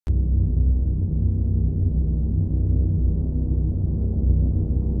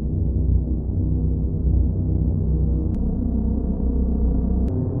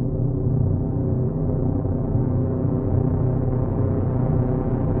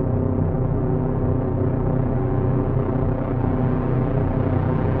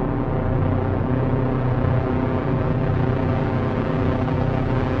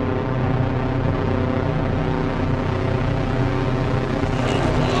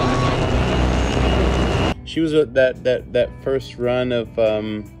she was that first run of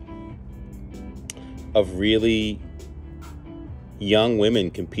really young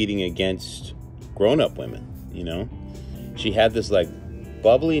women competing against grown-up women, you know? She had this like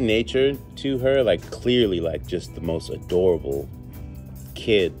bubbly nature to her, like clearly like just the most adorable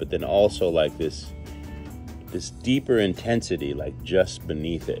kid, but then also like this deeper intensity like just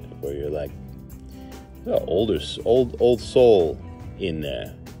beneath it, where you're like, old soul in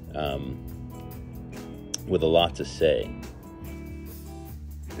there, with a lot to say.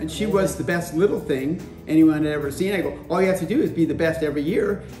 And she was the best little thing anyone had ever seen. I go, all you have to do is be the best every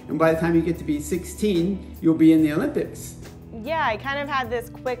year, and by the time you get to be 16, you'll be in the Olympics. Yeah, I kind of had this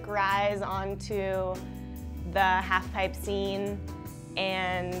quick rise onto the halfpipe scene,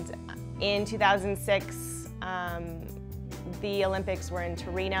 and in 2006, the Olympics were in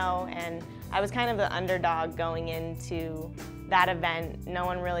Torino, and I was kind of the underdog going into that event. No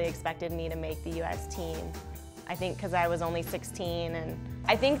one really expected me to make the US team. I think because I was only 16, and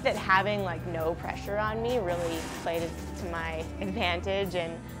I think that having like no pressure on me really played to my advantage,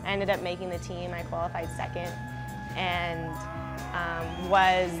 and I ended up making the team. I qualified second and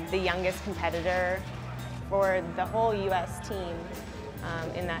was the youngest competitor for the whole US team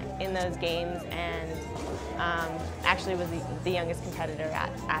in those games, and actually was the youngest competitor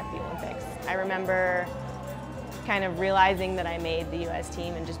at the Olympics. I remember kind of realizing that I made the US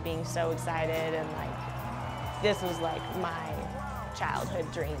team and just being so excited, and like this was like my childhood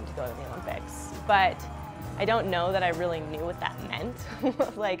dream to go to the Olympics. But I don't know that I really knew what that meant.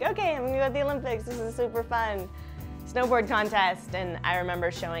 Like, okay, I'm gonna go to the Olympics, this is super fun. Snowboard contest, and I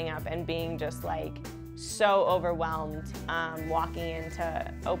remember showing up and being just like so overwhelmed, walking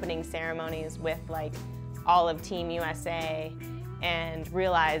into opening ceremonies with like all of Team USA, and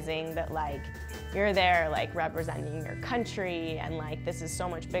realizing that like you're there like representing your country, and like this is so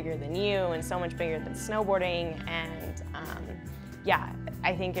much bigger than you and so much bigger than snowboarding, and yeah,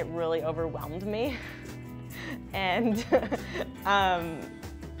 I think it really overwhelmed me. And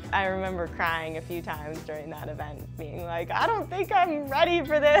I remember crying a few times during that event, being like, I don't think I'm ready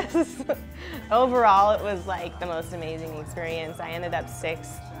for this. Overall, it was like the most amazing experience. I ended up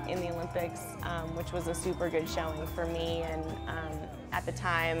 6th in the Olympics, which was a super good showing for me, and at the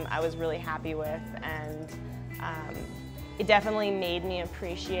time I was really happy with, and it definitely made me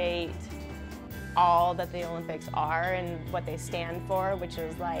appreciate all that the Olympics are and what they stand for, which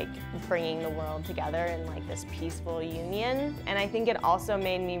is like bringing the world together in like this peaceful union. And I think it also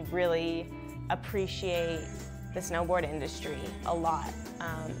made me really appreciate the snowboard industry a lot,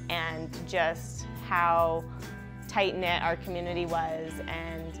 and just how tight-knit our community was,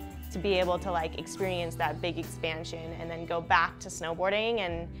 and to be able to like experience that big expansion and then go back to snowboarding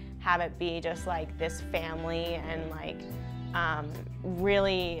and have it be just like this family, and like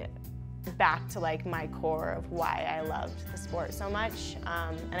really back to like my core of why I loved the sport so much.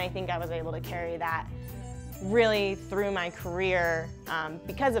 And I think I was able to carry that really through my career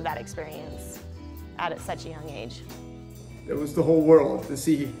because of that experience at such a young age. It was the whole world to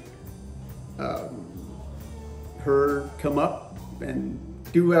see her come up and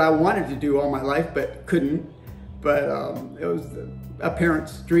do what I wanted to do all my life but couldn't. But it was a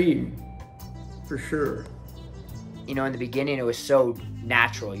parent's dream for sure. You know, in the beginning it was so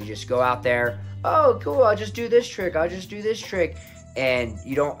natural. You just go out there, oh cool, I'll just do this trick, I'll just do this trick. And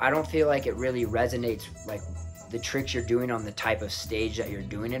I don't feel like it really resonates like the tricks you're doing on the type of stage that you're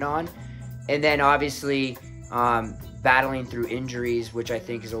doing it on. And then obviously battling through injuries, which I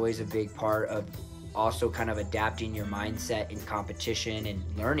think is always a big part of also kind of adapting your mindset in competition and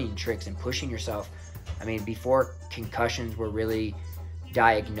learning tricks and pushing yourself. I mean, before concussions were really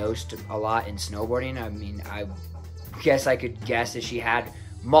diagnosed a lot in snowboarding, I mean, I guess I could guess that she had,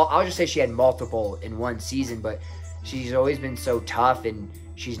 I'll just say she had multiple in one season, but she's always been so tough and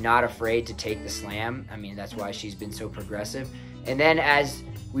she's not afraid to take the slam. I mean, that's why she's been so progressive. And then as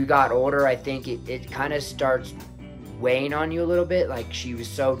we got older, I think it kind of starts weighing on you a little bit. Like, she was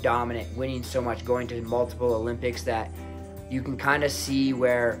so dominant, winning so much, going to multiple Olympics, that you can kind of see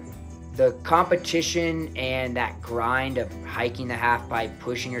where the competition and that grind of hiking the half pipe,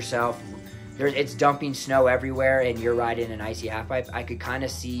 pushing yourself, it's dumping snow everywhere and you're riding an icy half pipe. I could kind of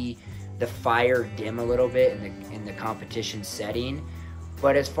see the fire dim a little bit in the competition setting.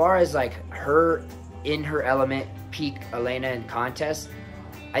 But as far as like her in her element, peak Elena in contests,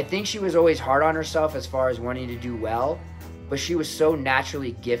 I think she was always hard on herself as far as wanting to do well, but she was so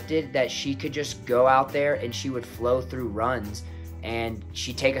naturally gifted that she could just go out there and she would flow through runs, and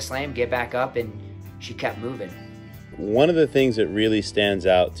she'd take a slam, get back up, and she kept moving. One of the things that really stands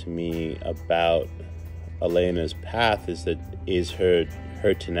out to me about Elena's path is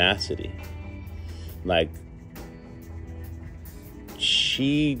her tenacity. like,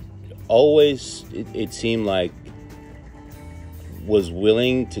 she always, it seemed like, was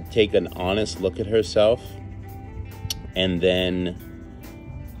willing to take an honest look at herself and then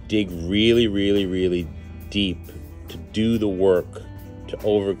dig really, really, really deep to do the work to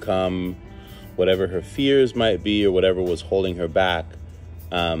overcome whatever her fears might be or whatever was holding her back,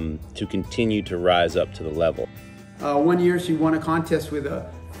 to continue to rise up to the level. One year she won a contest with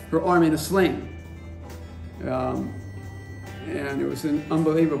her arm in a sling. And it was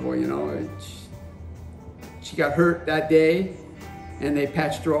unbelievable, you know. She got hurt that day, and they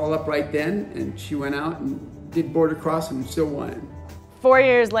patched her all up right then, and she went out and did border cross and still won it. 4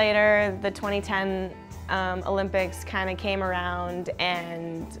 years later, the 2010 Olympics kind of came around,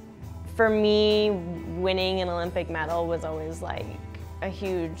 and for me, winning an Olympic medal was always like a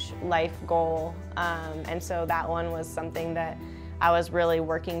huge life goal, and so that one was something that I was really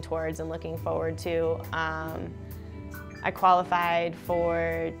working towards and looking forward to. I qualified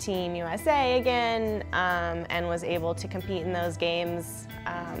for Team USA again, and was able to compete in those games.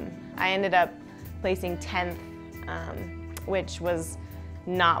 I ended up placing 10th, which was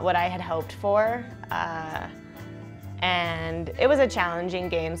not what I had hoped for. And it was a challenging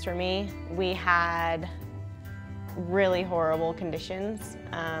games for me. We had really horrible conditions,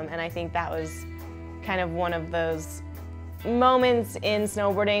 and I think that was kind of one of those moments in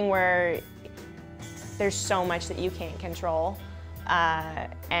snowboarding where there's so much that you can't control,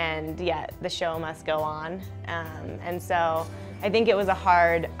 and yet the show must go on. And so I think it was a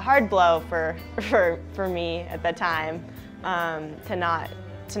hard blow for me at the time, to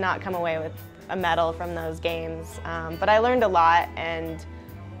not come away with a medal from those games. But I learned a lot, and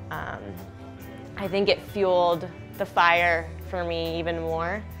I think it fueled the fire for me even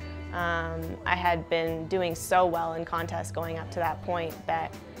more. I had been doing so well in contests going up to that point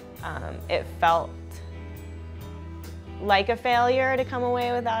that it felt like a failure to come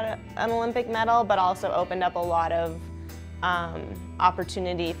away without an Olympic medal, but also opened up a lot of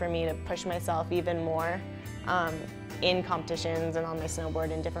opportunity for me to push myself even more in competitions and on my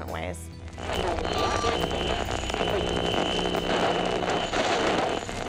snowboard in different ways.